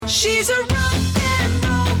She's a rock and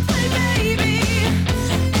roll play baby,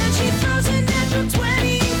 and she throws a natural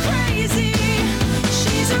 20 crazy.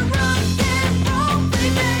 She's a rock and roll play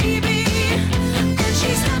baby, and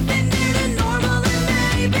she's nothing near to normal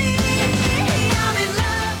and maybe I'm in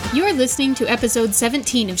love. You're listening to episode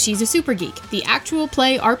 17 of She's a Super Geek, the actual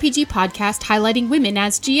play RPG podcast highlighting women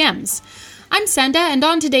as GMs. I'm Senda, and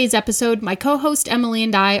on today's episode, my co-host Emily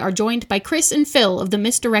and I are joined by Chris and Phil of the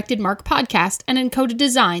Misdirected Mark podcast and Encoded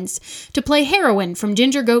Designs to play Heroine from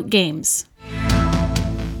Ginger Goat Games.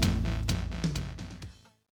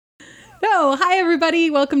 So, hi everybody,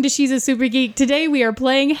 welcome to She's a Super Geek. Today we are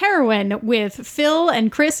playing Heroine with Phil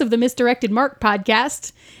and Chris of the Misdirected Mark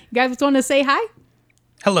podcast. You guys want to say hi?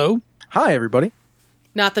 Hello. Hi, everybody.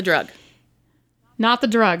 Not the drug. Not the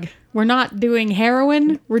drug. We're not doing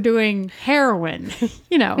heroin, we're doing heroin.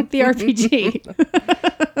 You know, the RPG.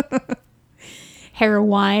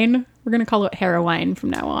 Heroine. We're going to call it Heroine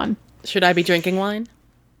from now on. Should I be drinking wine?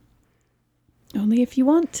 Only if you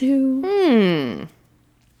want to.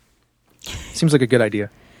 Seems like a good idea.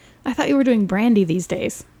 I thought you were doing brandy these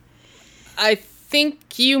days. I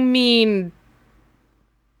think you mean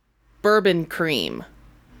bourbon cream.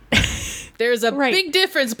 There's a Right. big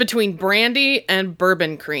difference between brandy and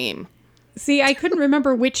bourbon cream. See, I couldn't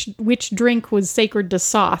remember which drink was sacred to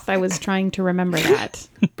Soth. I was trying to remember that.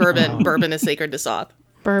 Bourbon is sacred to Soth.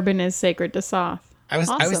 Bourbon is sacred to Soth. I was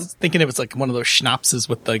Awesome. thinking it was like one of those schnapses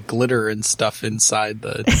with the glitter and stuff inside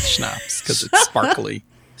the schnapps because it's sparkly.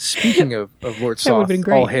 Speaking of Lord That would've Soth, been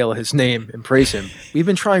great. all hail his name and praise him. We've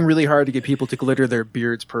been trying really hard to get people to glitter their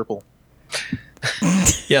beards purple.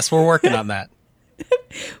 Yes, we're working on that.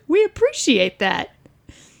 We appreciate that.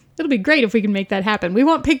 It'll be great if we can make that happen. We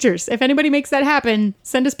want pictures. If anybody makes that happen,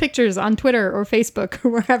 send us pictures on Twitter or Facebook or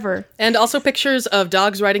wherever. And also pictures of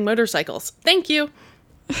dogs riding motorcycles. Thank you.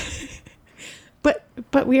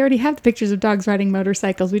 But we already have the pictures of dogs riding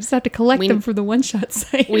motorcycles. We just have to collect them for the one-shot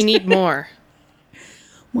site. We need more.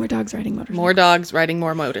 more dogs riding motorcycles. More dogs riding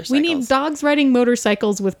more motorcycles. We need dogs riding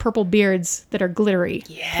motorcycles with purple beards that are glittery.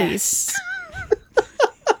 Yes.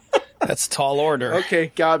 That's a tall order.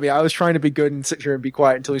 Okay, got me. I was trying to be good and sit here and be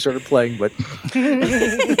quiet until we started playing, but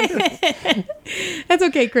That's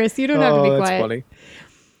okay, Chris. You don't have to be quiet. that's funny.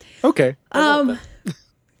 Okay.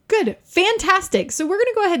 Good. Fantastic. So we're going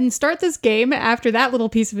to go ahead and start this game after that little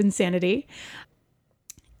piece of insanity.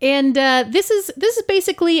 And this is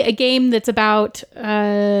basically a game that's about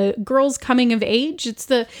girls coming of age. It's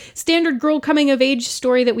the standard girl coming of age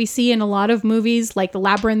story that we see in a lot of movies like The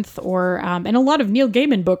Labyrinth or in a lot of Neil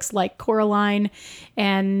Gaiman books like Coraline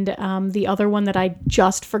and the other one that I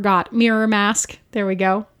just forgot, Mirror Mask. There we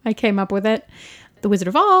go. I came up with it. The Wizard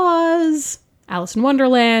of Oz, Alice in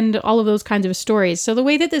Wonderland, all of those kinds of stories. So the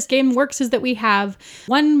way that this game works is that we have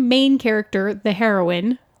one main character, the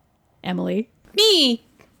heroine, Emily. Me.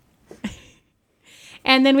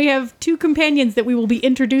 And then we have two companions that we will be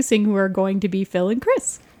introducing who are going to be Phil and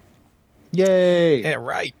Chris. Yay. Yeah,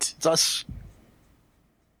 right. It's us.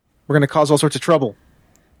 We're going to cause all sorts of trouble.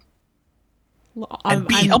 And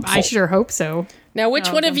be helpful. I sure hope so. Now,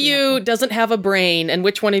 which one of you doesn't have a brain and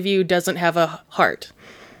which one of you doesn't have a heart?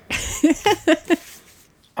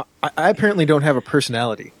 I apparently don't have a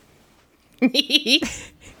personality.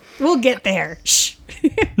 We'll get there. Shh.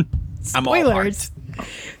 I'm all heart. Spoilers.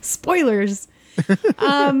 Spoilers.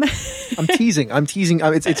 I'm teasing.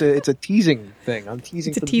 It's a teasing thing. I'm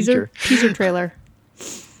teasing. It's a for the teaser future. teaser trailer.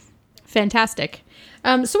 Fantastic.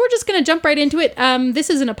 So we're just going to jump right into it. This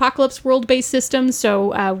is an apocalypse world-based system,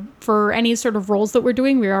 so for any sort of rolls that we're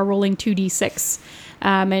doing, we are rolling 2d6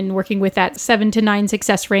 and working with that 7 to 9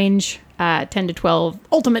 success range, 10 to 12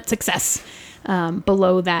 ultimate success.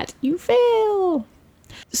 Below that, you fail.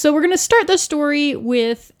 So we're going to start the story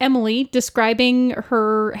with Emily describing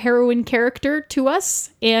her heroine character to us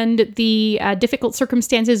and the difficult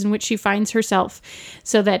circumstances in which she finds herself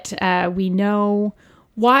so that we know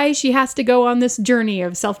why she has to go on this journey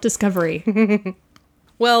of self-discovery.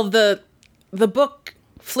 Well, the book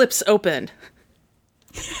flips open.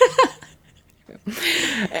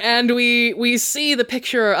 And we see the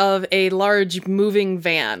picture of a large moving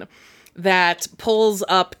van that pulls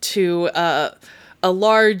up to a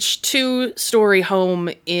large 2-story home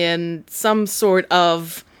in some sort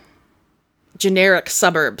of generic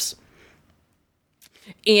suburbs.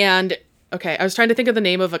 And okay, I was trying to think of the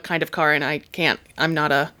name of a kind of car and I can't. I'm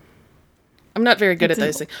not very good at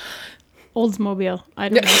those things. Oldsmobile. I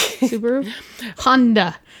don't know. Subaru?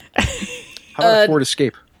 Honda. How about a Ford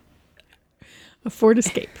Escape? A Ford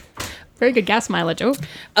Escape. Very good gas mileage. Oh.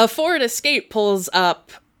 A Ford Escape pulls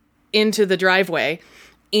up into the driveway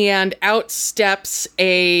and out steps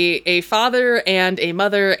a father and a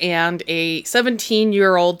mother and a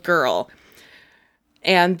 17-year-old girl.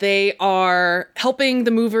 And they are helping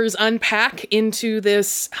the movers unpack into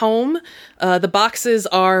this home. The boxes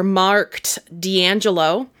are marked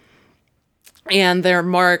D'Angelo, and they're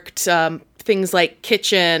marked things like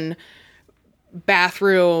kitchen,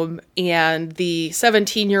 bathroom, and the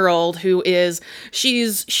 17-year-old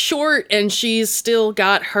she's short and she's still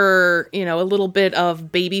got her, a little bit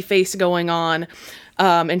of baby face going on.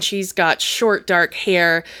 And she's got short, dark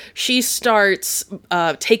hair. She starts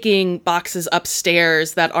taking boxes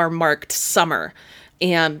upstairs that are marked Summer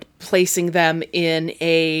and placing them in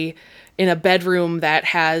a bedroom that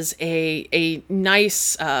has a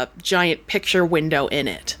nice giant picture window in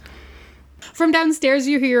it. From downstairs,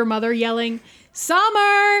 you hear your mother yelling,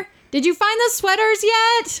 "Summer, did you find the sweaters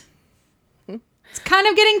yet? It's kind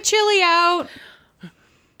of getting chilly out."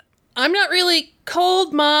 "I'm not really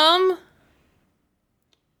cold, Mom."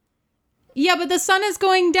 "Yeah, but the sun is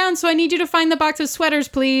going down, so I need you to find the box of sweaters,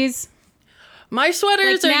 please." "My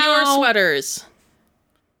sweaters Like are now. your sweaters."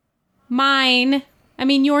 "Mine. I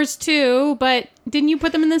mean, yours too, but didn't you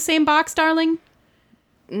put them in the same box, darling?"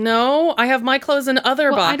 "No, I have my clothes in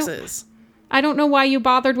other Well, boxes." I don't know why you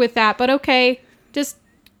bothered with that, but okay. Just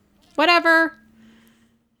whatever.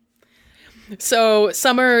 So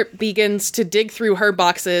Summer begins to dig through her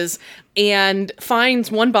boxes and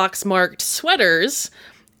finds one box marked sweaters,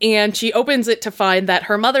 and she opens it to find that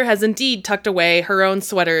her mother has indeed tucked away her own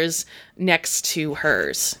sweaters next to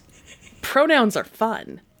hers. Pronouns are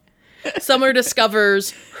fun. Summer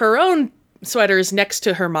discovers her own sweaters next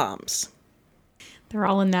to her mom's. They're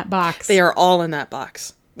all in that box. They are all in that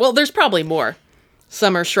box. Well, there's probably more.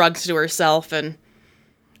 Summer shrugs to herself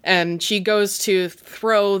and she goes to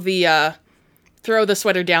throw the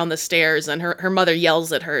sweater down the stairs, and her mother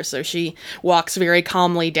yells at her, so she walks very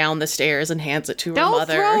calmly down the stairs and hands it to her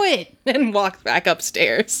mother. Don't throw it! And walks back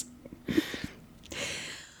upstairs.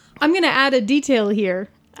 I'm going to add a detail here.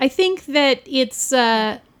 I think that it's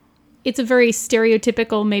a very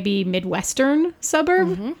stereotypical, maybe Midwestern suburb.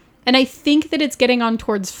 Mm-hmm. And I think that it's getting on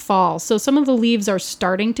towards fall. So some of the leaves are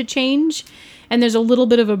starting to change, and there's a little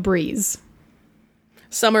bit of a breeze.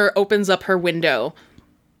 Summer opens up her window.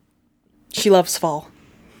 She loves fall.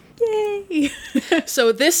 Yay!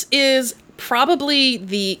 So this is probably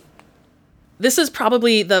the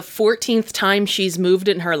 14th time she's moved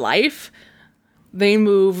in her life. They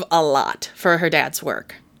move a lot for her dad's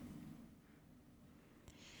work.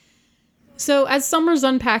 So as Summer's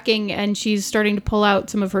unpacking and she's starting to pull out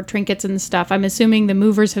some of her trinkets and stuff, I'm assuming the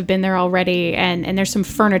movers have been there already, and there's some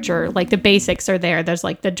furniture, like the basics are there. There's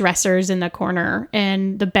like the dressers in the corner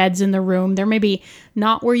and the beds in the room. They're maybe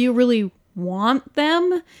not where you really want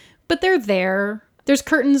them, but they're there. There's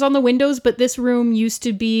curtains on the windows, but this room used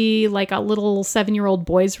to be like a little 7-year-old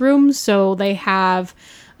boy's room, so they have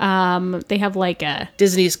like a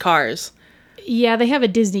Disney's cars. Yeah, they have a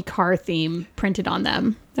Disney car theme printed on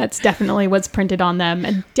them. That's definitely what's printed on them,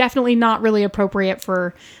 and definitely not really appropriate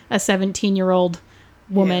for a 17-year-old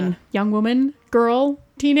woman, young woman, girl,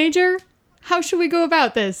 teenager. How should we go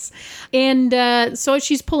about this? And so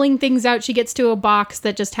she's pulling things out. She gets to a box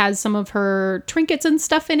that just has some of her trinkets and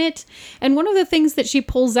stuff in it. And one of the things that she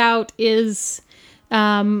pulls out is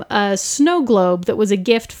a snow globe that was a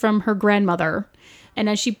gift from her grandmother. And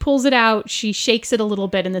as she pulls it out, she shakes it a little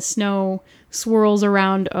bit, and the snow swirls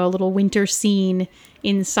around a little winter scene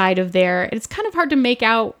inside of there. It's kind of hard to make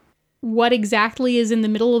out what exactly is in the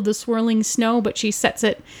middle of the swirling snow, but she sets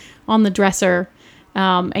it on the dresser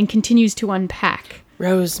and continues to unpack.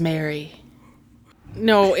 Rosemary.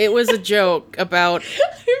 No, it was a joke about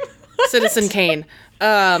Citizen Kane.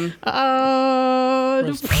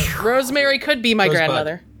 Rosemary could be my Rosebud.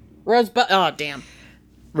 grandmother. Rosebud. Oh, damn.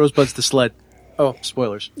 Rosebud's the sled. Oh,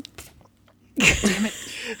 spoilers. Damn it.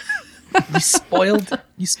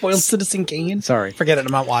 You spoiled Citizen Kane? Sorry. Forget it,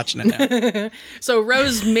 I'm not watching it now. So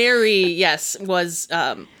Rosemary, yes, was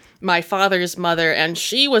my father's mother, and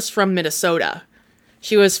she was from Minnesota.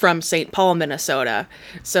 She was from St. Paul, Minnesota.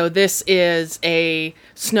 So this is a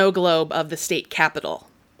snow globe of the state capital.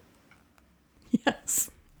 Yes.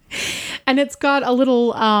 And it's got a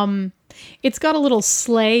little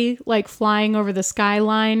sleigh like flying over the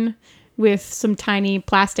skyline with some tiny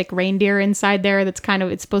plastic reindeer inside there.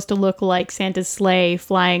 It's supposed to look like Santa's sleigh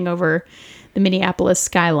flying over the Minneapolis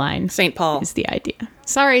skyline. St. Paul is the idea.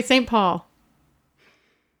 Sorry, St. Paul.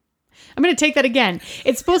 I'm going to take that again.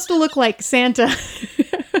 It's supposed to look like Santa.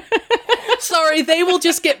 Sorry, they will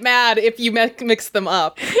just get mad if you mix them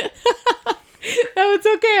up. No, it's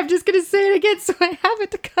okay. I'm just going to say it again so I have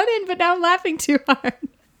it to cut in, but now I'm laughing too hard.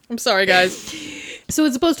 I'm sorry, guys. So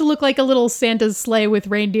it's supposed to look like a little Santa's sleigh with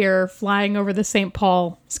reindeer flying over the St.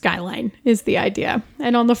 Paul skyline is the idea.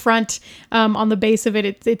 And on the front, on the base of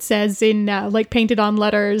it, it says in like painted on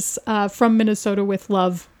letters, from Minnesota with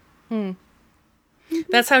love.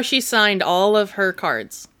 That's how she signed all of her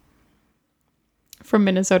cards. From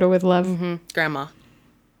Minnesota with love. Grandma.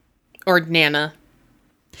 Or Nana.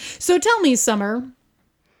 So tell me, Summer,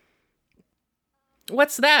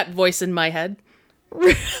 What's that voice in my head? how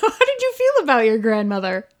did you feel about your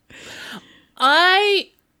grandmother? I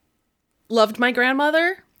loved my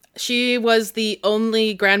grandmother. She was the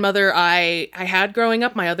only grandmother I had growing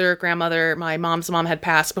up. My other grandmother, my mom's mom, had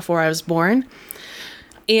passed before I was born.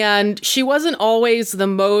 And she wasn't always the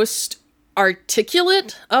most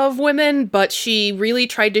articulate of women, but she really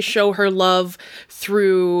tried to show her love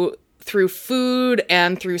through food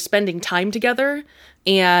and through spending time together.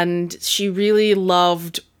 And she really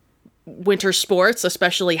loved winter sports,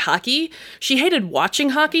 especially hockey. She hated watching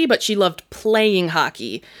hockey, but she loved playing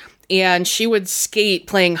hockey. And she would skate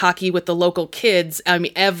playing hockey with the local kids,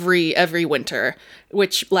 every winter,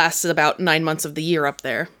 which lasts about 9 months of the year up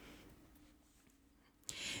there.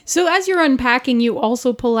 So as you're unpacking, you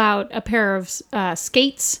also pull out a pair of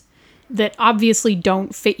skates that obviously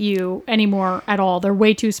don't fit you anymore at all. They're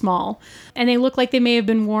way too small. And they look like they may have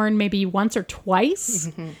been worn maybe once or twice.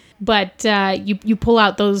 But you pull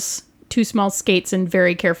out those two small skates and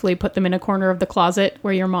very carefully put them in a corner of the closet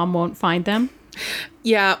where your mom won't find them.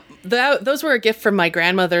 Yeah, those were a gift from my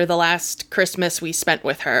grandmother the last Christmas we spent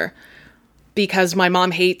with her. Because my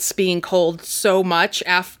mom hates being cold so much.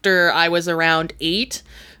 After I was around 8,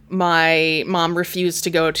 my mom refused to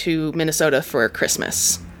go to Minnesota for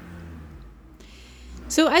Christmas.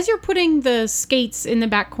 So as you're putting the skates in the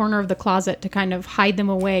back corner of the closet to kind of hide them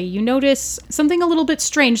away, you notice something a little bit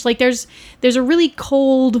strange. Like there's a really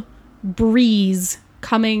cold breeze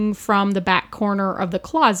coming from the back corner of the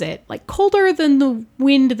closet, like colder than the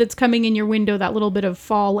wind that's coming in your window, that little bit of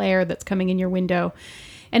fall air that's coming in your window.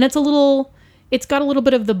 And it's got a little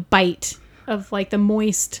bit of the bite of like the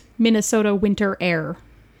moist Minnesota winter air.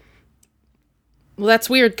 Well, that's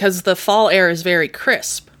weird because the fall air is very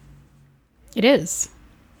crisp. It is.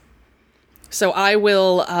 So I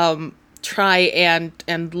will try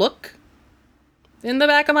and look in the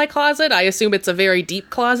back of my closet. I assume it's a very deep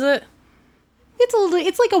closet.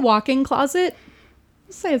 It's like a walk-in closet.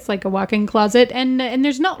 I'll say it's like a walk-in closet, and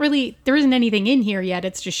there isn't anything in here yet.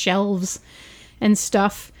 It's just shelves and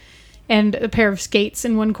stuff, and a pair of skates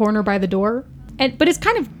in one corner by the door. But it's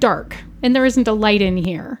kind of dark, and there isn't a light in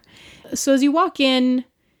here. So as you walk in,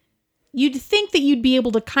 you'd think that you'd be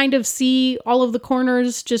able to kind of see all of the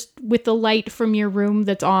corners just with the light from your room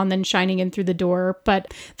that's on then shining in through the door.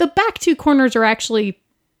 But the back two corners are actually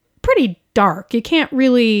pretty dark. You can't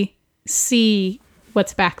really see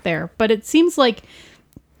what's back there. But it seems like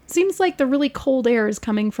the really cold air is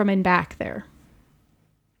coming from in back there.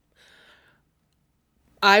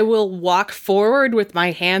 I will walk forward with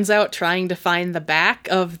my hands out trying to find the back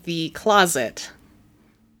of the closet.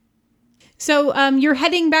 So you're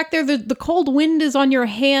heading back there. The cold wind is on your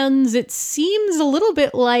hands. It seems a little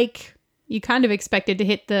bit like you kind of expected to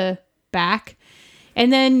hit the back.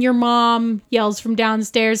 And then your mom yells from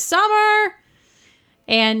downstairs, "Summer!"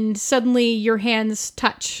 And suddenly your hands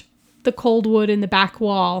touch the cold wood in the back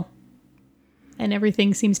wall. And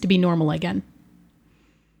everything seems to be normal again.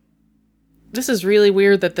 This is really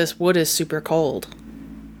weird that this wood is super cold.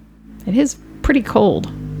 It is pretty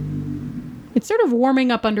cold. It's sort of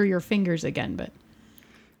warming up under your fingers again, but...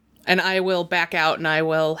 And I will back out and I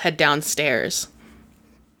will head downstairs.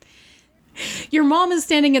 Your mom is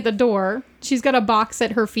standing at the door. She's got a box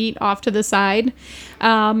at her feet off to the side.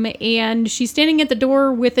 And she's standing at the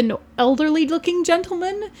door with an elderly-looking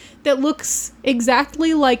gentleman that looks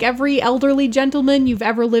exactly like every elderly gentleman you've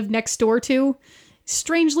ever lived next door to.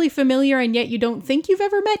 Strangely familiar, and yet you don't think you've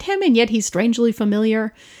ever met him, and yet he's strangely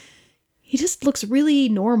familiar. He just looks really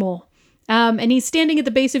normal. And he's standing at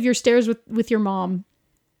the base of your stairs with your mom.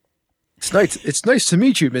 It's nice to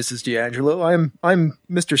meet you, Mrs. D'Angelo. I'm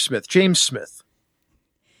Mr. Smith, James Smith.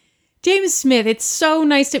 James Smith, it's so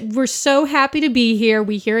nice we're so happy to be here.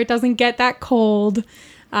 We hear it doesn't get that cold.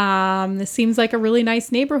 This seems like a really nice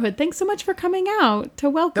neighborhood. Thanks so much for coming out to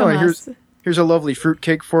welcome us. Here's a lovely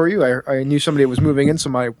fruitcake for you. I knew somebody was moving in, so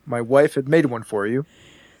my wife had made one for you.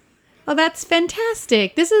 Oh, that's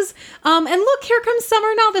fantastic. This is, and look, here comes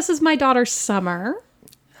Summer now. This is my daughter, Summer.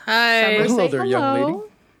 Hi. Summer, Hello say there, young lady.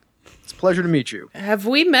 It's a pleasure to meet you. Have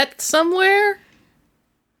we met somewhere?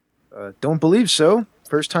 Don't believe so.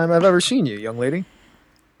 First time I've ever seen you, young lady.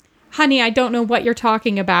 Honey, I don't know what you're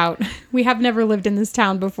talking about. We have never lived in this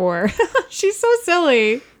town before. She's so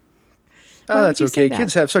silly. Why would That's you say okay. that?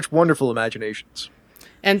 Kids have such wonderful imaginations.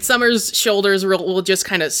 And Summer's shoulders will just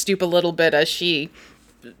kind of stoop a little bit as she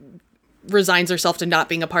resigns herself to not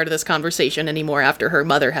being a part of this conversation anymore after her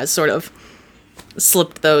mother has sort of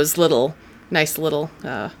slipped those nice little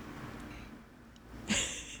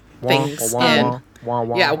things in. Yeah, wah,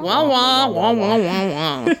 wah, wah, wah,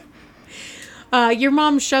 wah, wah. Your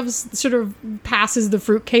mom sort of passes the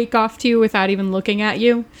fruitcake off to you without even looking at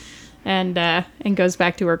you, and goes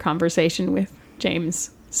back to her conversation with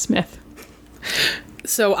James Smith.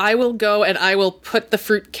 So I will go and I will put the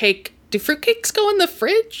fruitcake. Do fruitcakes go in the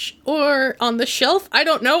fridge or on the shelf? I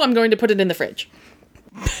don't know. I'm going to put it in the fridge.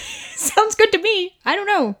 Sounds good to me. I don't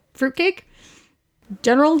know. Fruitcake?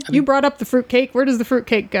 General, you brought up the fruitcake. Where does the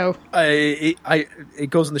fruitcake go? It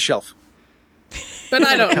goes on the shelf, But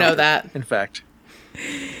I don't know that. in fact.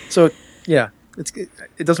 So, yeah,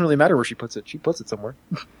 it doesn't really matter where she puts it. She puts it somewhere.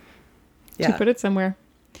 To Yeah. put it somewhere.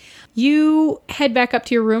 You head back up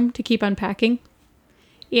to your room to keep unpacking.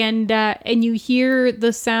 And you hear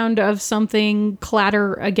the sound of something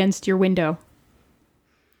clatter against your window.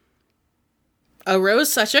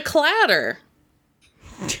 Arose such a clatter.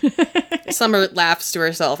 Summer laughs to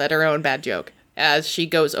herself at her own bad joke as she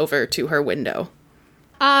goes over to her window.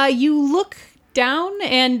 You look down,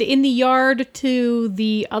 and in the yard to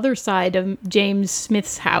the other side of James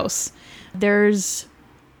Smith's house, there's...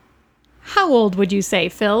 How old would you say,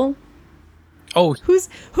 Phil? Oh, Who's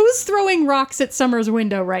throwing rocks at Summer's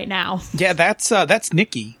window right now? yeah, that's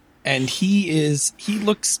Nicky. And he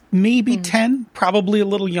looks maybe 10, probably a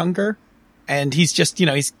little younger. And he's just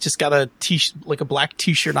got a a black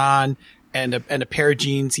t-shirt on and a pair of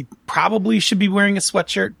jeans. He probably should be wearing a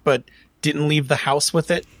sweatshirt, but didn't leave the house with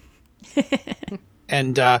it.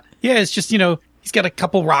 And, it's just, he's got a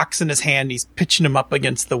couple rocks in his hand. He's pitching them up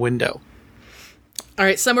against the window. All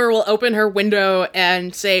right, Summer will open her window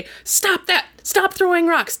and say, "Stop that! Stop throwing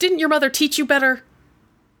rocks! Didn't your mother teach you better?"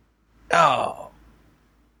 Oh,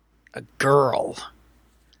 a girl.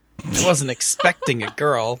 I wasn't expecting a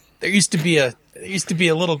girl. There used to be a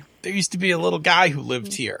little guy who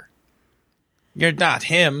lived here. You're not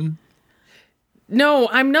him. No,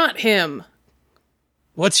 I'm not him.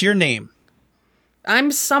 What's your name?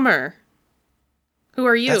 I'm Summer. Who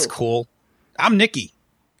are you? That's cool. I'm Nicky.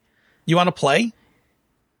 You want to play?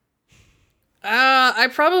 I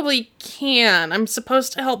probably can. I'm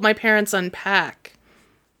supposed to help my parents unpack.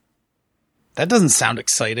 That doesn't sound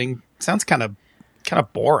exciting. Sounds kind of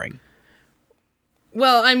boring.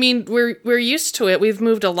 Well, I mean, we're used to it. We've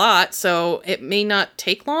moved a lot, so it may not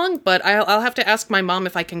take long, but I'll have to ask my mom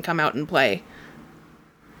if I can come out and play.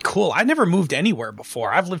 Cool. I never moved anywhere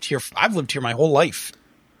before. I've lived here my whole life.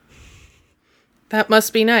 That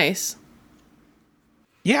must be nice.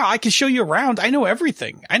 Yeah, I can show you around. I know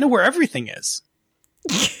everything. I know where everything is.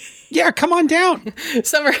 Yeah, come on down.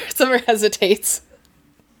 Summer hesitates.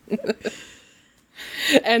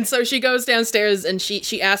 And so she goes downstairs and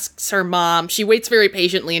she asks her mom. She waits very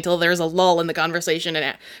patiently until there's a lull in the conversation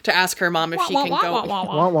and to ask her mom if she can go. Wah, wah,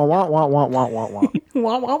 wah, wah, wah, wah, wah, wah, wah.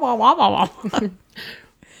 Wah, wah, wah, wah, wah, wah.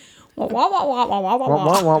 Wah, wah, wah, wah, wah, wah,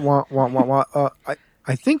 wah, Wah, wah, wah, wah, wah, wah.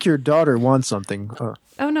 I think your daughter wants something.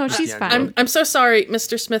 Oh, no, she's fine. I'm so sorry,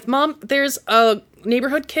 Mr. Smith. Mom, there's a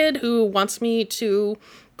neighborhood kid who wants me to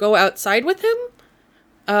go outside with him.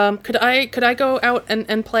 Could I go out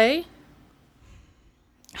and play?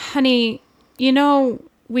 Honey,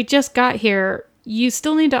 we just got here. You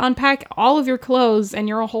still need to unpack all of your clothes and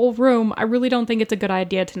your whole room. I really don't think it's a good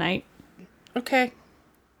idea tonight. Okay.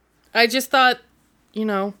 I just thought,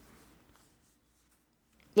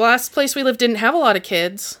 last place we lived didn't have a lot of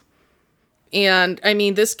kids. And, I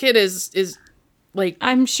mean, this kid is like...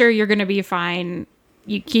 I'm sure you're going to be fine.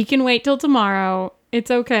 You can wait till tomorrow. It's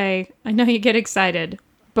okay. I know you get excited,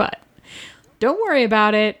 but don't worry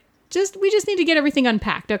about it. We just need to get everything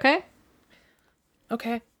unpacked, okay?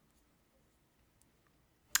 Okay.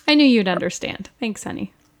 I knew you'd understand. Thanks,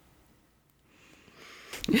 honey.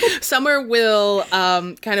 Summer will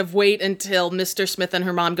kind of wait until Mr. Smith and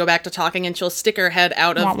her mom go back to talking, and she'll stick her head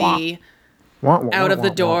out of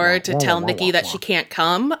the door to tell Nicky that she can't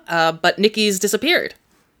come. But Nicky's disappeared.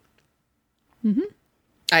 Mm-hmm.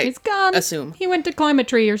 He's gone. Assume he went to climb a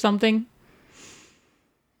tree or something.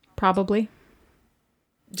 Probably.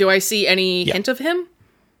 Do I see any hint of him?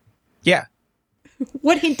 Yeah.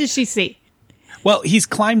 What hint does she see? Well, he's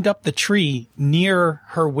climbed up the tree near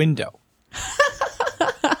her window.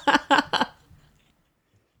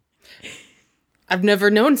 I've never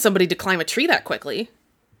known somebody to climb a tree that quickly.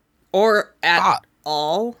 Or at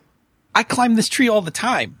all. I climb this tree all the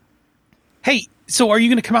time. Hey, so are you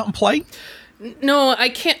going to come out and play? No, I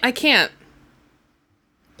can't.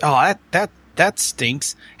 Oh, that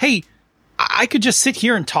stinks. Hey, I could just sit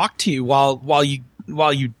here and talk to you while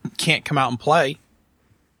you can't come out and play.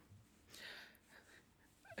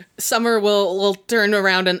 Summer will turn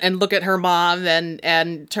around and look at her mom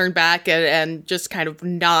and turn back and just kind of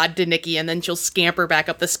nod to Nikki, and then she'll scamper back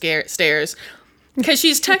up the stairs. Because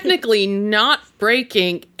she's technically not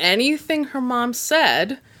breaking anything her mom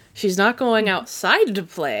said. She's not going outside to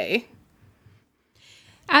play.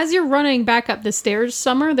 As you're running back up the stairs,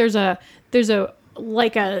 Summer, there's a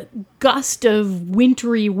like a gust of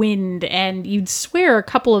wintry wind, and you'd swear a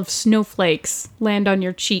couple of snowflakes land on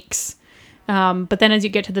your cheeks. But then as you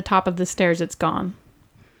get to the top of the stairs, it's gone.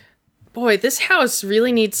 Boy, this house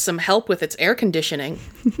really needs some help with its air conditioning.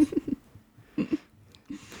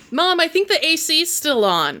 Mom, I think the AC's still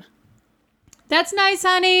on. That's nice,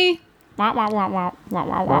 honey. Wah, wah, wah, wah,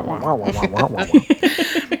 wah, wah, wah, wah.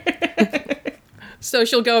 So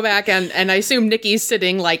she'll go back and I assume Nikki's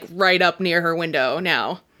sitting like right up near her window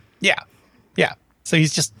now. Yeah. So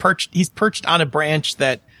he's just perched on a branch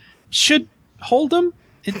that should hold him.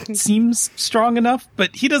 It seems strong enough,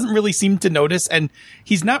 but he doesn't really seem to notice, and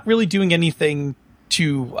he's not really doing anything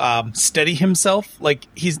to steady himself. Like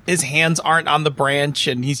his hands aren't on the branch,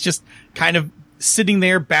 and he's just kind of sitting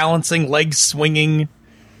there balancing, legs swinging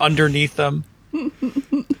underneath them.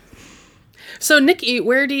 So Nikki,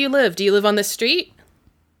 where do you live? Do you live on the street?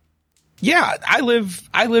 Yeah, I live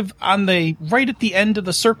on the right at the end of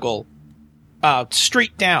the circle,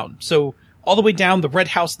 straight down. So all the way down the red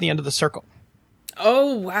house at the end of the circle.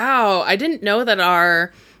 Oh, wow. I didn't know that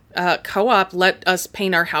our co-op let us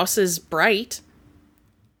paint our houses bright.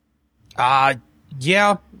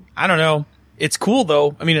 Yeah, I don't know. It's cool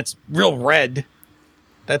though. I mean, it's real red.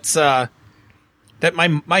 That's that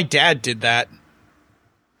my dad did that.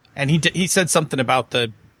 And he said something about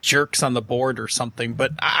the jerks on the board or something,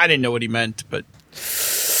 but I didn't know what he meant, but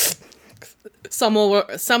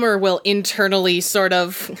Summer will internally sort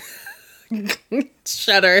of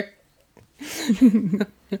shudder.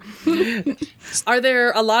 Are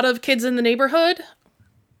there a lot of kids in the neighborhood?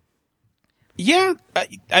 Yeah,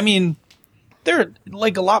 I mean, they're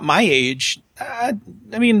like a lot my age. I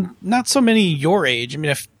mean, not so many your age. I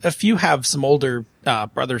mean, a few have some older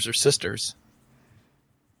brothers or sisters.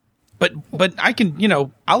 But I can,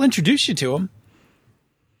 I'll introduce you to them.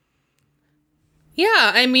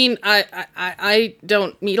 Yeah, I mean, I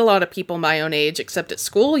don't meet a lot of people my own age, except at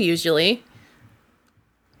school, usually.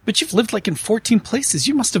 But you've lived like in 14 places.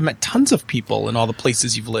 You must have met tons of people in all the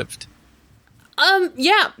places you've lived.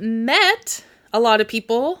 Yeah, met a lot of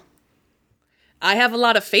people. I have a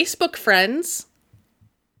lot of Facebook friends.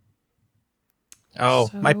 Oh,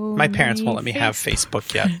 So my parents won't let me many have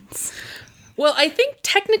Facebook yet. Well, I think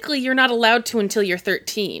technically you're not allowed to until you're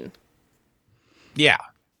 13. Yeah,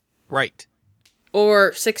 right.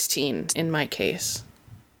 Or 16, in my case.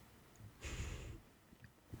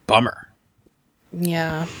 Bummer.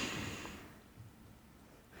 Yeah.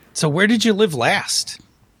 So where did you live last?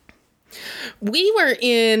 We were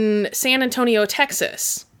in San Antonio,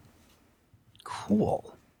 Texas.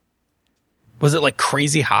 Cool. Was it like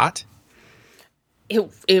crazy hot?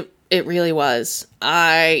 It really was.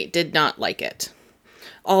 I did not like it.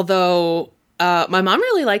 Although my mom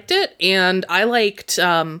really liked it, and I liked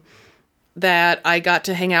that I got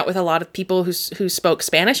to hang out with a lot of people who spoke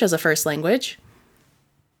Spanish as a first language.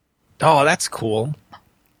 Oh, that's cool.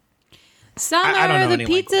 Summer, I don't know the any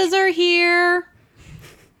pizzas are here.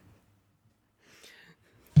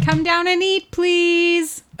 Come down and eat,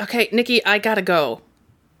 please. Okay, Nikki, I gotta go.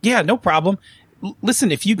 Yeah, no problem. Listen,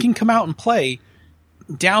 if you can come out and play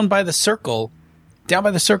down by the circle,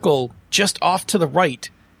 just off to the right,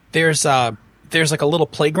 there's like a little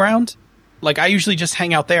playground. Like I usually just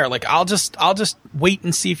hang out there. Like I'll just wait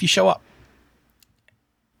and see if you show up.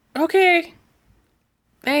 Okay.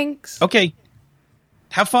 Thanks. Okay.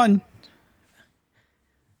 Have fun.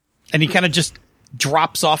 And he kind of just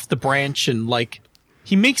drops off the branch and like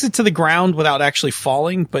he makes it to the ground without actually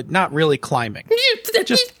falling, but not really climbing.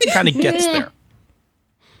 Just kind of gets there.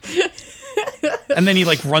 And then he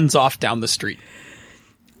like runs off down the street.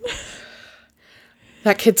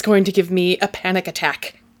 That kid's going to give me a panic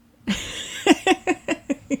attack.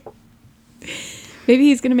 Maybe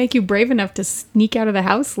he's going to make you brave enough to sneak out of the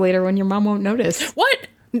house later when your mom won't notice. What?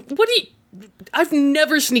 What do you... I've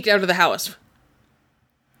never sneaked out of the house.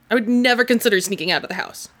 I would never consider sneaking out of the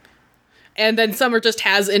house. And then Summer just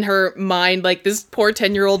has in her mind, like, this poor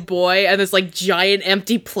 10-year-old boy and this, like, giant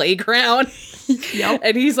empty playground. Yep.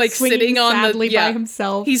 And he's, like, Swinging sitting on sadly the... Yeah, by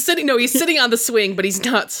himself. he's sitting on the swing, but he's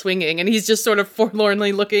not swinging. And he's just sort of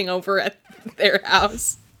forlornly looking over at their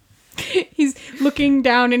house. He's looking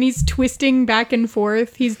down and he's twisting back and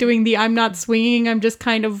forth. He's doing the I'm not swinging, I'm just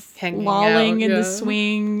kind of Hanging lolling out, in the yeah.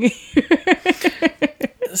 swing.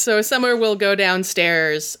 So Summer will go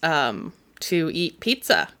downstairs to eat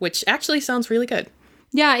pizza, which actually sounds really good.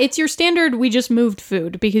 Yeah, it's your standard we just moved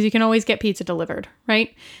food because you can always get pizza delivered,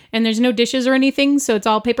 right? And there's no dishes or anything, so it's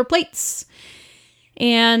all paper plates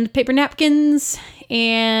and paper napkins,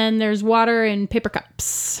 and there's water and paper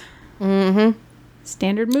cups. Mm-hmm.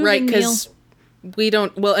 Standard moving Right, meal. because we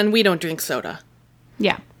don't drink soda.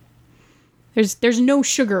 Yeah. There's no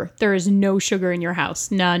sugar. There is no sugar in your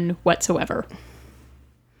house. None whatsoever.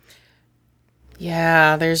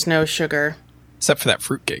 Yeah, there's no sugar. Except for that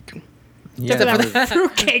fruitcake. Yeah.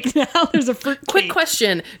 Fruitcake now. There's a fruitcake. Quick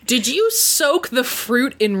question. Did you soak the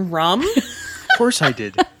fruit in rum? Of course I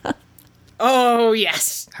did. Oh,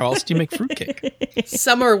 yes. How else do you make fruitcake?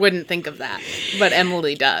 Summer wouldn't think of that, but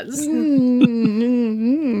Emily does.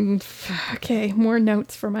 Okay, more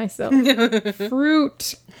notes for myself.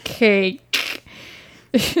 Fruitcake.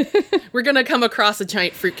 We're going to come across a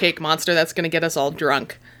giant fruitcake monster that's going to get us all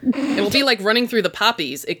drunk. It will be like running through the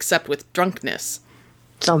poppies, except with drunkenness.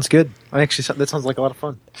 Sounds good. That sounds like a lot of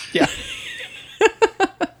fun. Yeah.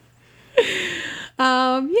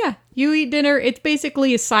 Yeah, you eat dinner. It's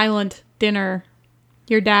basically a silent dinner.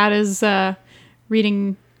 Your dad is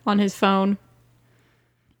reading on his phone.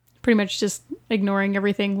 Pretty much just ignoring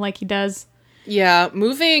everything like he does. Yeah,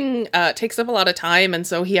 moving takes up a lot of time, and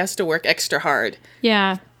so he has to work extra hard.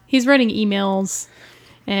 Yeah, he's writing emails,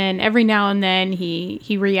 and every now and then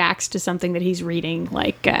he reacts to something that he's reading,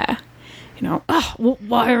 like, oh, well,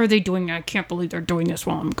 why are they doing that? I can't believe they're doing this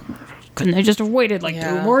while couldn't they just have waited like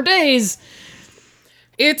 2 more days?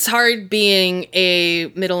 It's hard being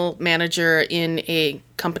a middle manager in a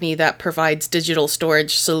company that provides digital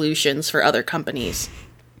storage solutions for other companies.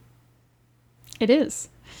 It is.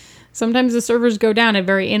 Sometimes the servers go down at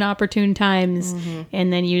very inopportune times,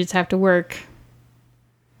 and then you just have to work.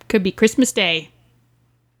 Could be Christmas Day.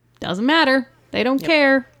 Doesn't matter. They don't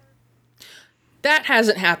care. That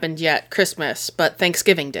hasn't happened yet, Christmas, but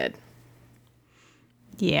Thanksgiving did.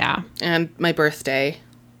 Yeah. And my birthday.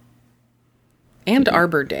 And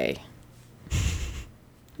Arbor Day.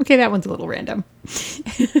 Okay, that one's a little random.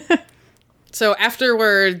 So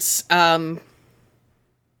afterwards,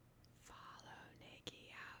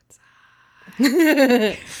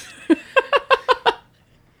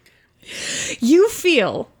 You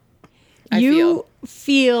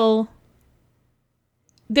feel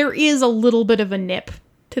there is a little bit of a nip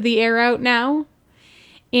to the air out now.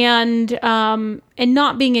 And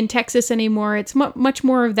not being in Texas anymore, it's much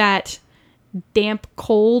more of that damp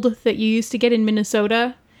cold that you used to get in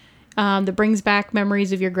Minnesota that brings back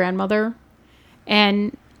memories of your grandmother.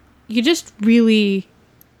 And you just really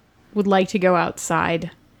would like to go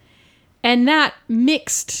outside. And that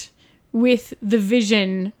mixed with the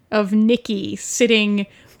vision of Nikki sitting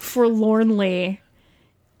forlornly,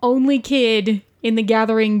 only kid in the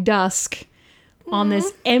gathering dusk on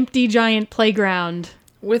this empty giant playground.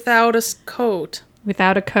 without a coat.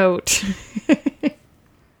 Without a coat.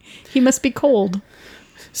 He must be cold.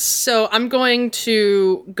 So I'm going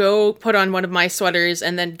to go put on one of my sweaters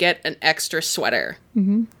and then get an extra sweater.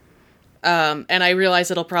 Mm-hmm. And I realize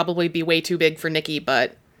it'll probably be way too big for Nikki,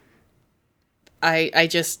 but I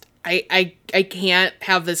can't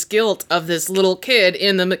have this guilt of this little kid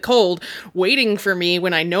in the cold waiting for me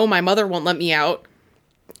when I know my mother won't let me out.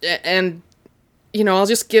 And, you know, I'll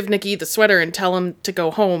just give Nikki the sweater and tell him to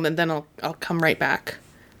go home, and then I'll come right back.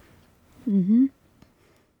 Mm-hmm.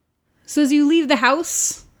 So as you leave the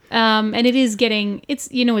house, and it's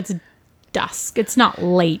dusk. It's not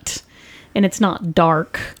late, and it's not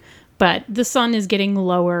dark, but the sun is getting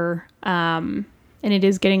lower, and it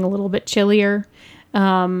is getting a little bit chillier.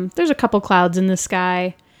 There's a couple clouds in the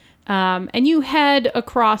sky, and you head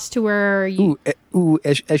across to where you...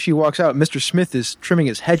 As she walks out, Mr. Smith is trimming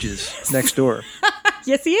his hedges next door.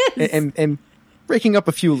 Yes, he is. And breaking up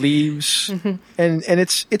a few leaves. Mm-hmm. And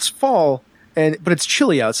it's fall, but it's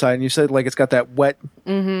chilly outside, and you said, like, it's got that wet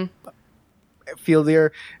feel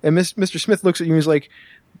there. And Mr. Smith looks at you and he's like,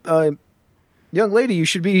 young lady, you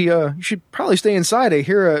should probably stay inside. I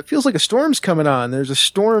hear it feels like a storm's coming on. There's a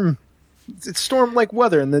storm. It's storm-like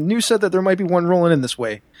weather, and the news said that there might be one rolling in this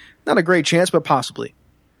way. Not a great chance, but possibly.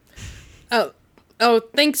 Oh,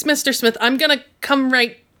 thanks, Mr. Smith. I'm gonna come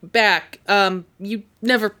right back. You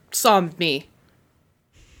never saw me.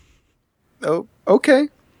 Oh, okay.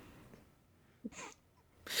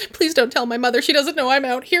 Please don't tell my mother. She doesn't know I'm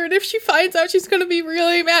out here, and if she finds out, she's gonna be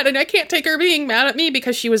really mad, and I can't take her being mad at me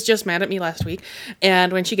because she was just mad at me last week.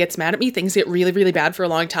 And when she gets mad at me, things get really, really bad for a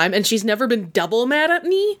long time, and she's never been double mad at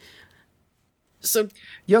me. So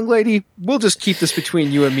Young lady, we'll just keep this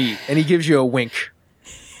between you and me. And he gives you a wink.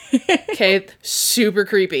 okay, super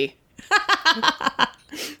creepy.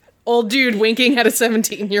 Old dude winking at a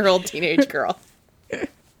 17-year-old teenage girl. You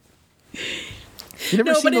never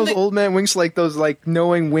No, seen but in those the- old man winks, like those like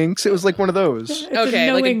knowing winks? It was like one of those. It's Okay,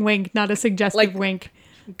 a like knowing wink, not a suggestive like- wink.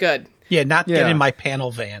 Good. Yeah, not get Yeah. in my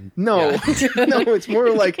panel van. No, no, it's more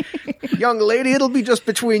like, young lady, it'll be just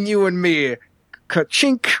between you and me.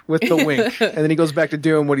 Ka-chink with the wink. And then he goes back to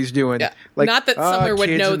doing what he's doing. Yeah. Like, Not that Summer would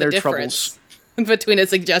kids know and the their difference between a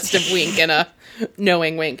suggestive wink and a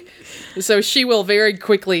knowing wink. So she will very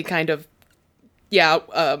quickly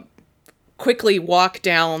quickly walk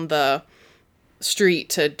down the street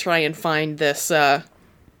to try and find this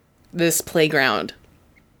this playground.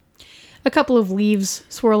 A couple of leaves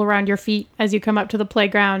swirl around your feet as you come up to the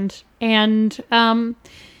playground, and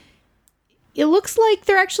it looks like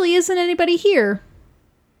there actually isn't anybody here.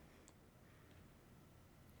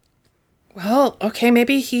 Well, okay,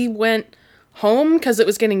 maybe he went home because it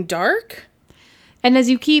was getting dark? And as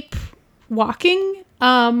you keep walking,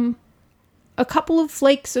 a couple of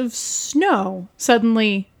flakes of snow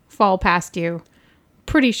suddenly fall past you.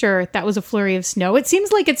 Pretty sure that was a flurry of snow. It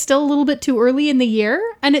seems like it's still a little bit too early in the year,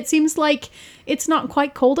 and it seems like it's not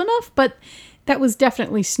quite cold enough, but that was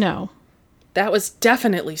definitely snow. That was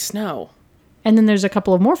definitely snow. And then there's a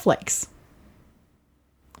couple of more flakes.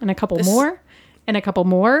 And a couple more, and a couple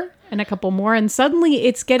more, and a couple more, and suddenly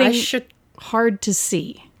it's getting hard to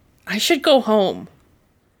see. I should go home.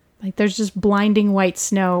 Like there's just blinding white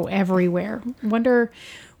snow everywhere. Wonder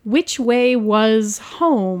which way was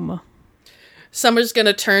home. Summer's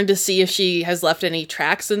gonna turn to see if she has left any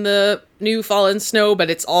tracks in the new fallen snow, but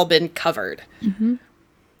it's all been covered. Mm-hmm.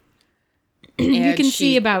 You can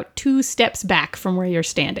see about 2 steps back from where you're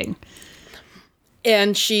standing.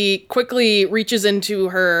 And she quickly reaches into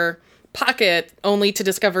her pocket, only to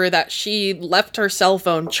discover that she left her cell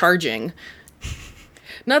phone charging.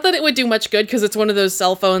 Not that it would do much good, because it's one of those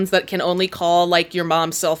cell phones that can only call, like, your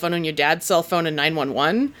mom's cell phone and your dad's cell phone and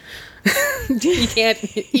 911. you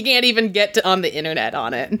can't even get on the internet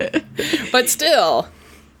on it. But still.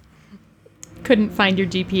 Couldn't find your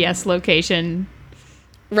GPS location.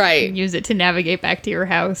 Right. Use it to navigate back to your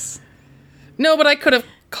house. No, but I could have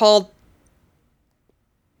called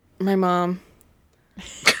my mom.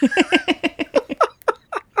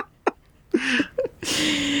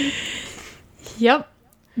 Yep.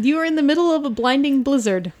 You are in the middle of a blinding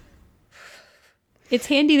blizzard. It's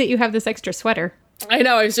handy that you have this extra sweater. I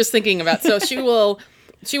know, I was just thinking about. So she will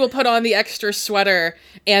put on the extra sweater,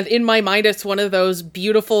 and in my mind it's one of those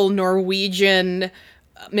beautiful Norwegian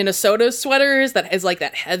Minnesota sweaters that has like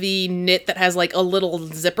that heavy knit that has like a little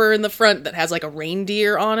zipper in the front that has like a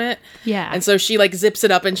reindeer on it. Yeah. And so she like zips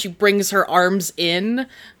it up and she brings her arms in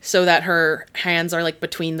so that her hands are like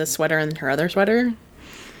between the sweater and her other sweater.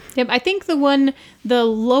 Yep, I think the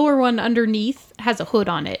lower one underneath has a hood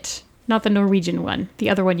on it. Not the Norwegian one. The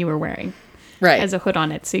other one you were wearing. Right. Has a hood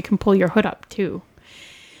on it, so you can pull your hood up too.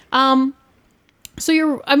 So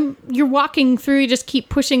you're walking through, you just keep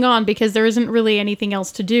pushing on because there isn't really anything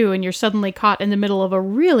else to do, and you're suddenly caught in the middle of a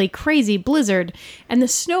really crazy blizzard, and the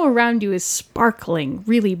snow around you is sparkling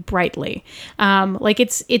really brightly. Like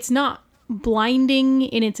it's not blinding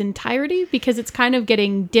in its entirety because it's kind of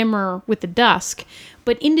getting dimmer with the dusk,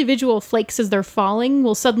 but individual flakes as they're falling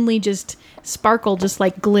will suddenly just sparkle just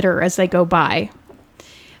like glitter as they go by.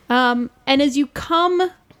 And as you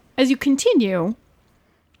continue,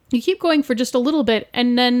 you keep going for just a little bit,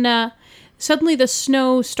 and then suddenly the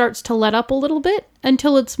snow starts to let up a little bit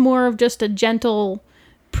until it's more of just a gentle,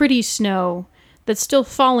 pretty snow that's still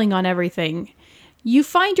falling on everything. You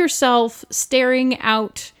find yourself staring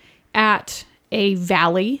out at a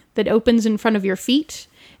valley that opens in front of your feet,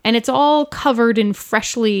 and it's all covered in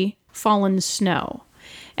freshly fallen snow.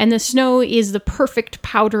 And the snow is the perfect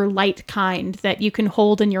powder light kind that you can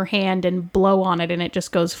hold in your hand and blow on it and it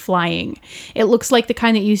just goes flying. It looks like the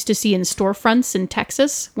kind that you used to see in storefronts in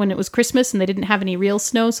Texas when it was Christmas and they didn't have any real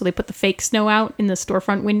snow, so they put the fake snow out in the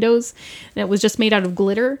storefront windows and it was just made out of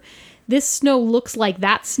glitter. This snow looks like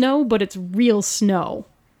that snow, but it's real snow.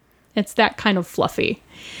 It's that kind of fluffy.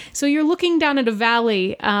 So you're looking down at a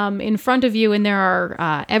valley in front of you, and there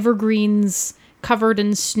are evergreens covered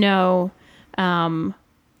in snow.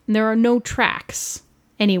 There are no tracks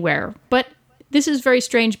anywhere. But this is very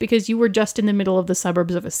strange because you were just in the middle of the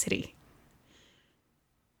suburbs of a city.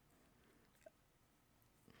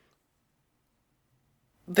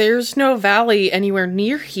 There's no valley anywhere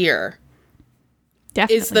near here.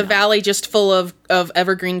 Definitely Is the not. valley just full of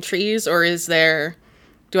evergreen trees, or is there...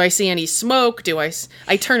 Do I see any smoke?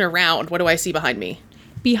 I turn around. What do I see behind me?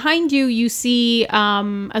 behind you, you see,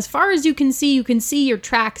 as far as you can see your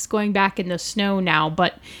tracks going back in the snow now,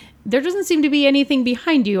 but there doesn't seem to be anything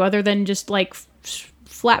behind you other than just like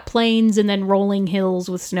flat plains and then rolling hills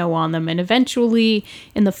with snow on them. And eventually,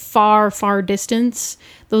 in the far, far distance,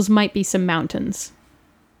 those might be some mountains.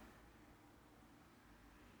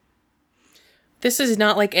 This is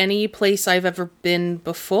not like any place I've ever been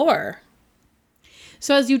before.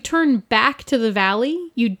 So as you turn back to the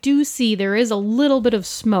valley, you do see there is a little bit of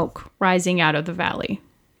smoke rising out of the valley.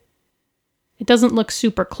 It doesn't look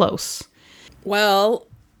super close. Well,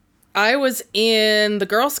 I was in the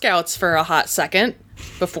Girl Scouts for a hot second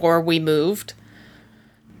before we moved.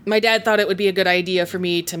 My dad thought it would be a good idea for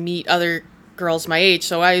me to meet other girls my age,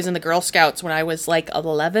 so I was in the Girl Scouts when I was like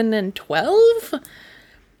 11 and 12.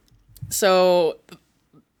 So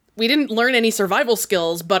we didn't learn any survival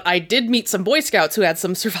skills, but I did meet some Boy Scouts who had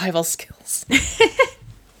some survival skills.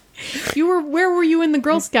 Where were you in the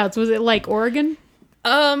Girl Scouts? Was it like Oregon?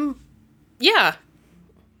 Yeah.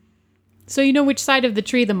 So you know which side of the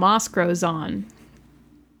tree the moss grows on.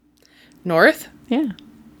 North? Yeah.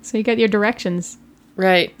 So you got your directions.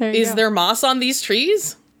 Right. There you Is go. there moss on these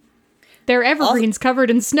trees? They're evergreens covered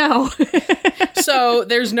in snow. So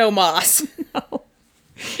there's no moss.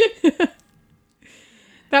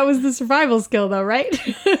 That was the survival skill though, right?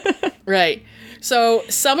 Right. So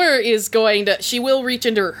Summer is she will reach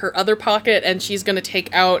into her other pocket and she's going to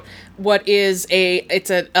take out what is a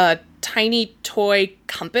tiny toy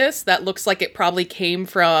compass that looks like it probably came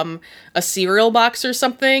from a cereal box or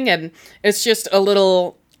something. And it's just a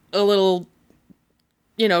little,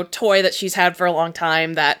 toy that she's had for a long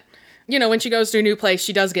time that, when she goes to a new place,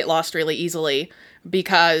 she does get lost really easily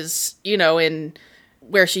because, in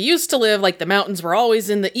where she used to live, like the mountains were always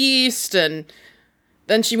in the east, and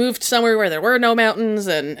then she moved somewhere where there were no mountains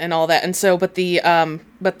and all that. And so, but the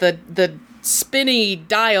spinny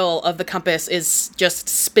dial of the compass is just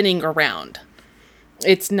spinning around.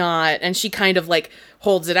 It's not, and she kind of like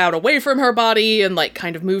holds it out away from her body and like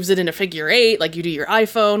kind of moves it in a figure 8 like you do your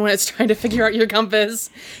iPhone when it's trying to figure out your compass.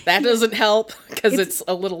 That doesn't help because it's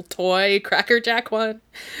a little toy Cracker Jack one.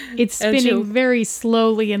 It's spinning very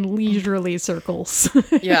slowly in leisurely circles.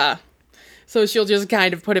 Yeah. So she'll just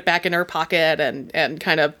kind of put it back in her pocket and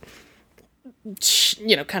kind of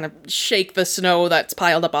shake the snow that's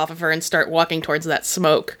piled up off of her and start walking towards that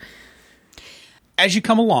smoke. As you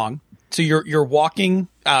come along, so you're walking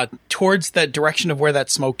towards that direction of where that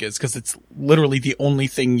smoke is, because it's literally the only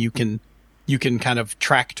thing you can kind of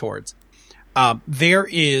track towards. There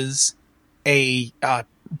is a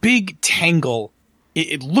big tangle.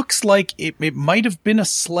 It looks like it might have been a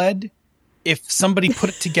sled if somebody put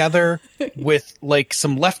it together with like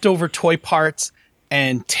some leftover toy parts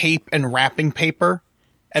and tape and wrapping paper,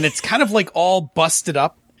 and it's kind of like all busted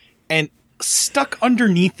up, and stuck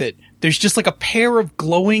underneath it there's just like a pair of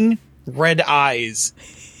glowing red eyes,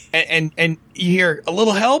 and you hear, "A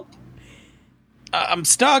little help? I'm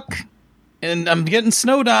stuck and I'm getting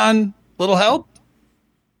snowed on. Little help?"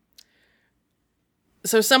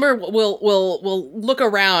 So Summer will look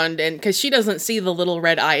around, and because she doesn't see the little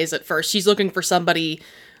red eyes at first, she's looking for somebody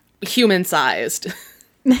human sized.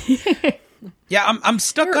 Yeah, I'm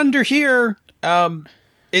stuck under here.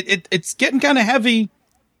 It's getting kind of heavy.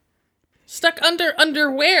 Stuck under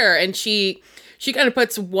where? And she kind of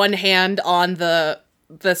puts one hand on the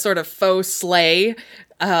sort of faux sleigh,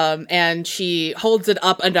 and she holds it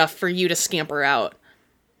up enough for you to scamper out.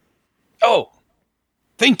 Oh,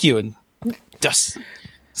 thank you. And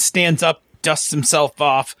stands up, dusts himself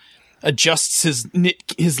off, adjusts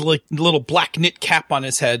his like little black knit cap on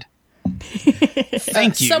his head.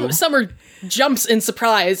 Thank you. Summer jumps in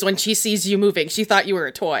surprise when she sees you moving. She thought you were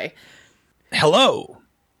a toy. Hello.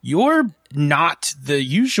 You're not the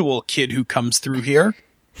usual kid who comes through here.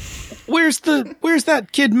 Where's that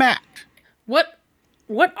kid Matt? What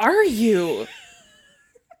are you?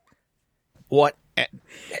 What?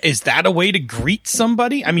 Is that a way to greet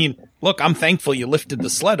somebody? I mean, look, I'm thankful you lifted the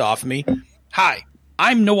sled off me. Hi,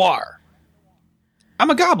 I'm Noir. I'm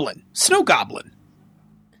a goblin. Snow goblin.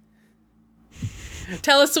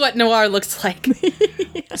 Tell us what Noir looks like.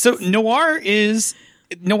 So Noir's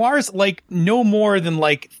like no more than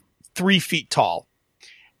like 3 feet tall.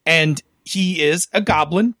 And he is a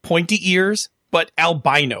goblin, pointy ears, but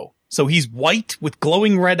albino. So he's white with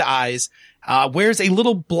glowing red eyes, wears a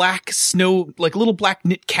little black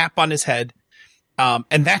knit cap on his head.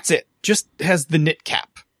 And that's it. Just has the knit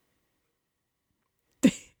cap.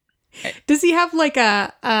 Does he have like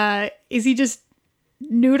is he just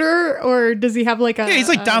neuter, or does he have like a... Yeah, he's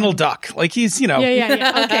like Donald Duck. Like he's,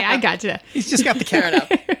 Yeah. Okay, I gotcha. He's just got the Fair cap. enough.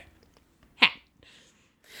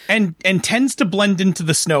 and tends to blend into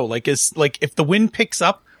the snow. Like if the wind picks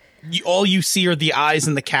up, all you see are the eyes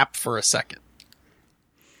and the cap for a second.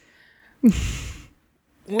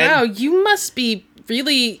 Wow, you must be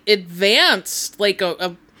really advanced, like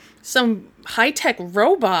some high-tech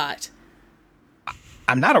robot.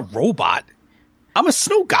 I'm not a robot. I'm a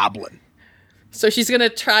snow goblin. So she's gonna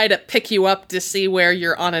try to pick you up to see where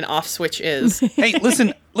your on and off switch is. Hey,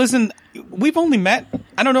 listen, we've only met.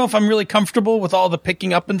 I don't know if I'm really comfortable with all the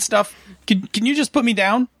picking up and stuff. Can you just put me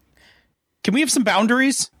down? Can we have some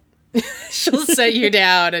boundaries? She'll set you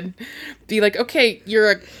down and be like, okay,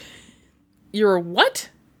 you're a what?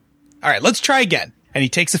 All right, let's try again. And he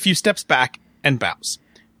takes a few steps back and bows.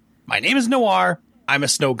 My name is Noir. I'm a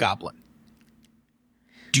snow goblin.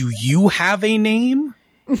 Do you have a name?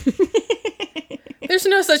 There's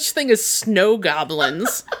no such thing as snow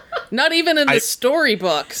goblins. Not even in the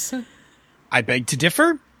storybooks. I beg to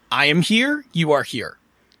differ. I am here. You are here.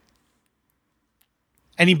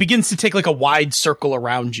 And he begins to take like a wide circle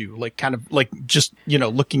around you, like kind of like just,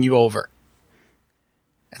 looking you over.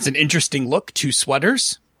 It's an interesting look. 2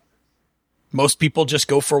 sweaters. Most people just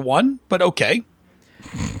go for one, but okay.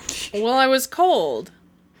 Well, I was cold.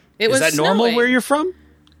 Is that normal snowing. where you're from?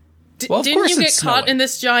 Well, of Didn't course you get it's caught snowing. in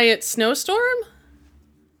this giant snowstorm?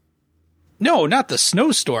 No, not the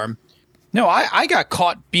snowstorm. No, I got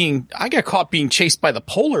caught being chased by the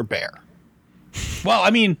polar bear. Well, I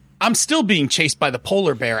mean, I'm still being chased by the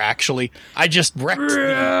polar bear. Actually, I just wrecked. Wait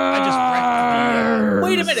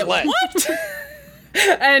a minute, sled. what?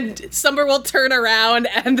 And Summer will turn around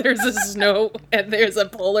and there's a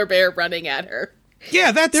polar bear running at her.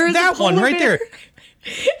 Yeah, that's There is a that one polar right bear.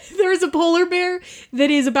 there. There's a polar bear that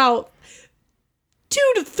is about 2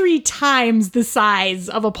 to 3 times the size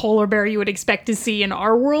of a polar bear you would expect to see in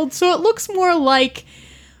our world. So it looks more like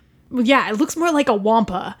a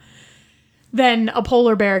wampa than a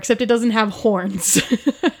polar bear, except it doesn't have horns.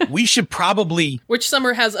 We should probably Which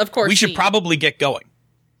Summer has, of course. get going.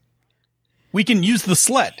 We can use the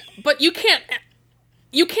sled. But you can't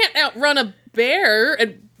outrun a bear,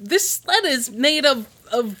 and this sled is made of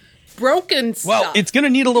broken stuff. Well, it's going to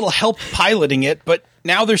need a little help piloting it, but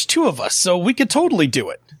now there's 2 of us, so we could totally do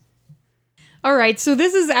it. All right, so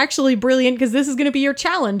this is actually brilliant because this is going to be your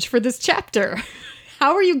challenge for this chapter.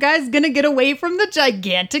 How are you guys going to get away from the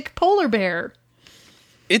gigantic polar bear?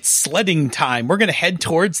 It's sledding time. We're going to head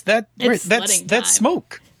towards that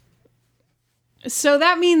smoke. So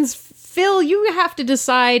that means, Phil, you have to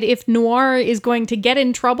decide if Noir is going to get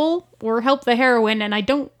in trouble or help the heroine, and I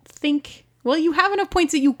don't think... Well, you have enough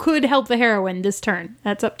points that you could help the heroine this turn.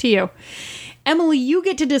 That's up to you. Emily, you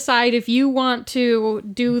get to decide if you want to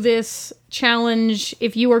do this challenge,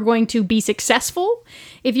 if you are going to be successful,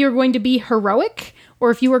 if you're going to be heroic, or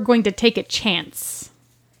if you are going to take a chance.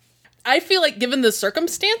 I feel like given the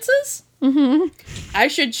circumstances, I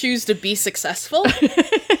should choose to be successful.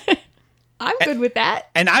 I'm good with that.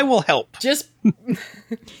 And I will help. Just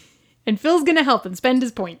And Phil's going to help and spend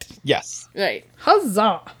his point. Yes. right.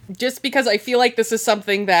 Huzzah! Just because I feel like this is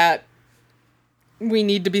something that we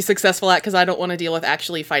need to be successful at, because I don't want to deal with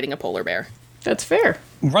actually fighting a polar bear. That's fair.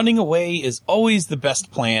 Running away is always the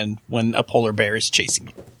best plan when a polar bear is chasing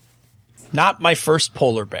you. Not my first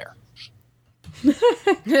polar bear.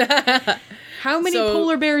 How many So-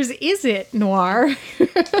 polar bears is it, Noir?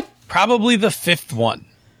 Probably the 5th one.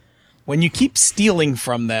 When you keep stealing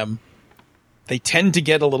from them, they tend to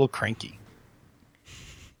get a little cranky.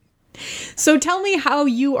 So tell me how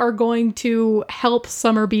you are going to help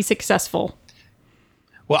Summer be successful.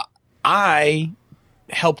 Well, I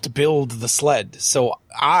helped build the sled, so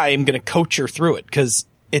I'm going to coach her through it because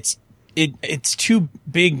it's too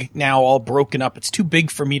big now, all broken up. It's too big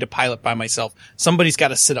for me to pilot by myself. Somebody's got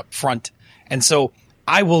to sit up front, and so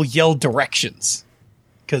I will yell directions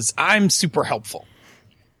because I'm super helpful.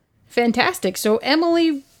 Fantastic. So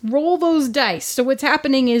Emily, roll those dice. So what's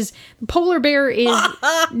happening is the polar bear is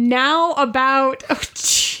now about... Oh,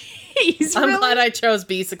 jeez. I'm really? glad I chose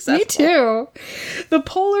be successful. Me too. The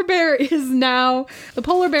polar bear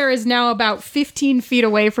is now about 15 feet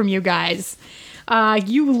away from you guys.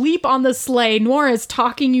 You leap on the sleigh. Noir is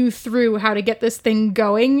talking you through how to get this thing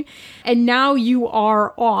going, and now you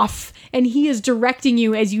are off, and he is directing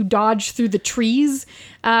you as you dodge through the trees.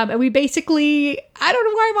 And we basically, I don't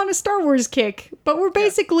know why I'm on a Star Wars kick, but we're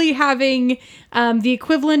basically having the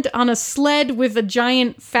equivalent on a sled with a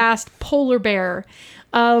giant fast polar bear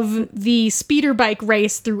of the speeder bike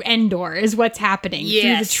race through Endor is what's happening through the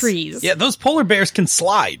Yes. trees. Yeah, those polar bears can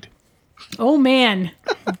slide. Oh man,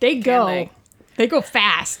 they go. they? They go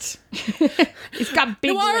fast. It's got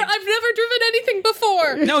big Noir, legs. I've never driven anything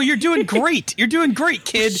before. No, you're doing great. You're doing great,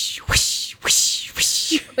 kid. Whoosh, whoosh,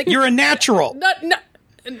 whoosh. Like, You're a natural.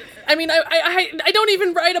 I mean, I don't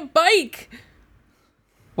even ride a bike.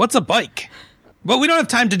 What's a bike? Well, we don't have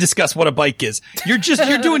time to discuss what a bike is. You're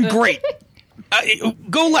doing great.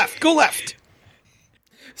 Go left.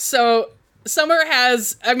 So Summer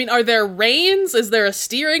has, I mean, are there reins? Is there a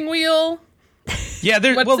steering wheel? Yeah,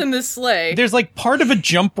 What's in this sleigh? There's like part of a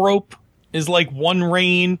jump rope is like one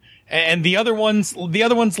rein, and the other one's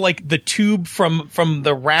like the tube from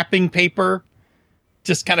the wrapping paper,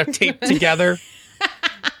 just kind of taped together.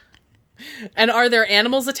 And are there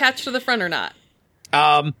animals attached to the front or not?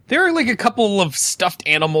 There are like a couple of stuffed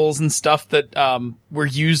animals and stuff that were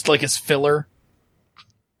used like as filler.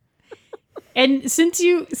 And since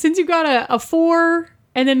you got a 4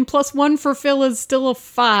 and then +1 for Phil is still a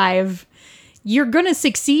 5, you're going to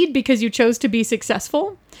succeed because you chose to be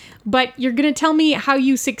successful. But you're going to tell me how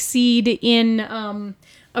you succeed in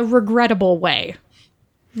a regrettable way.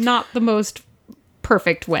 Not the most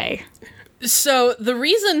perfect way. So the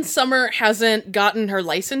reason Summer hasn't gotten her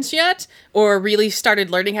license yet or really started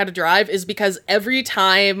learning how to drive is because every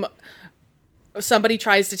time somebody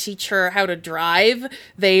tries to teach her how to drive,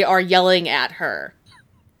 they are yelling at her.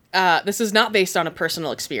 This is not based on a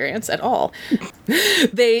personal experience at all.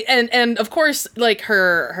 And of course, like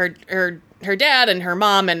her dad and her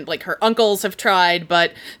mom and like her uncles have tried,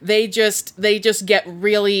 but they just get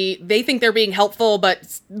really, they think they're being helpful,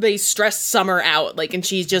 but they stress Summer out, like, and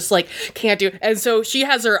she's just like can't do. And so she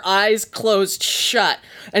has her eyes closed shut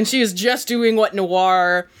and she is just doing what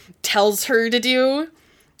Noir tells her to do.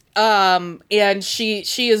 And she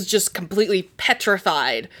is just completely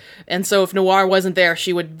petrified. And so if Noir wasn't there,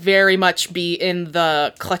 she would very much be in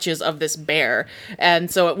the clutches of this bear.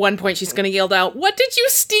 And so at one point she's going to yell out, "What did you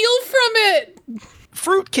steal from it?"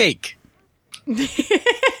 Fruitcake.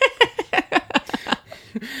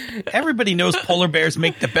 Everybody knows polar bears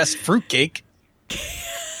make the best fruitcake.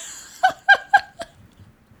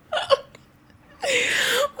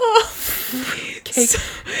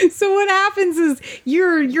 So what happens is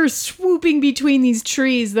you're swooping between these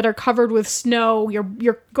trees that are covered with snow.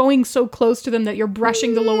 You're going so close to them that you're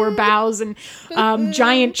brushing the lower boughs, and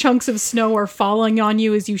giant chunks of snow are falling on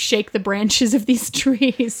you as you shake the branches of these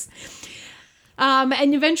trees.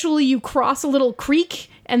 And eventually you cross a little creek,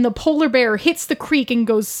 and the polar bear hits the creek and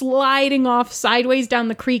goes sliding off sideways down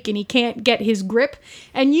the creek, and he can't get his grip.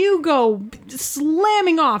 And you go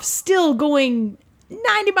slamming off, still going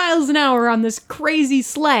 90 miles an hour on this crazy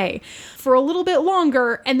sleigh for a little bit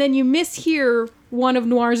longer, and then you mishear one of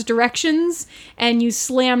Noir's directions, and you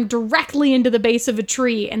slam directly into the base of a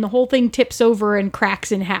tree, and the whole thing tips over and cracks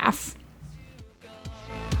in half.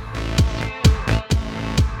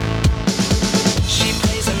 She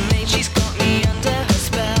plays a maid, she's got me under her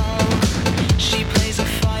spell. She plays a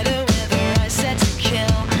fighter with her eyes set to kill.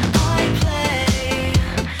 I play,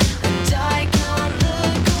 and I can't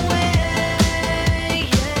look away,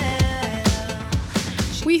 yeah.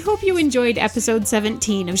 We hope you enjoyed episode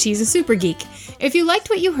 17 of She's a Super Geek. If you liked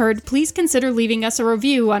what you heard, please consider leaving us a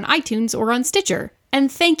review on iTunes or on Stitcher.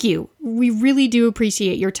 And thank you. We really do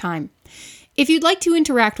appreciate your time. If you'd like to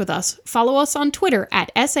interact with us, follow us on Twitter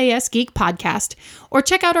at SAS Geek Podcast, or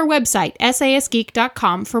check out our website,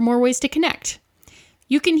 sasgeek.com, for more ways to connect.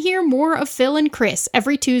 You can hear more of Phil and Chris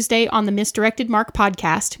every Tuesday on the Misdirected Mark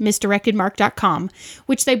podcast, misdirectedmark.com,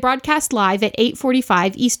 which they broadcast live at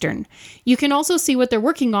 8:45 Eastern. You can also see what they're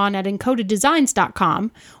working on at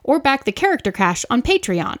encodeddesigns.com, or back the Character Cache on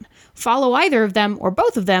Patreon. Follow either of them or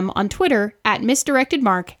both of them on Twitter at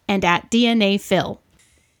misdirectedmark and at DNAPhil.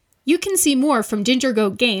 You can see more from Ginger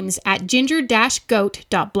Goat Games at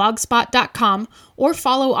ginger-goat.blogspot.com, or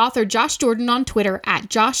follow author Josh Jordan on Twitter at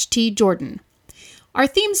Josh T. Jordan. Our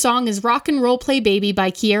theme song is Rock and Roll Play Baby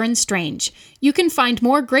by Kieran Strange. You can find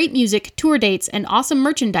more great music, tour dates, and awesome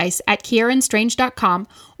merchandise at kieranstrange.com,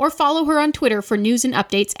 or follow her on Twitter for news and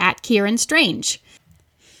updates at Kieran Strange.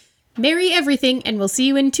 Merry everything, and we'll see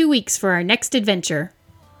you in 2 weeks for our next adventure.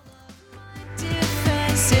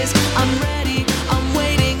 Defenses, I'm ready.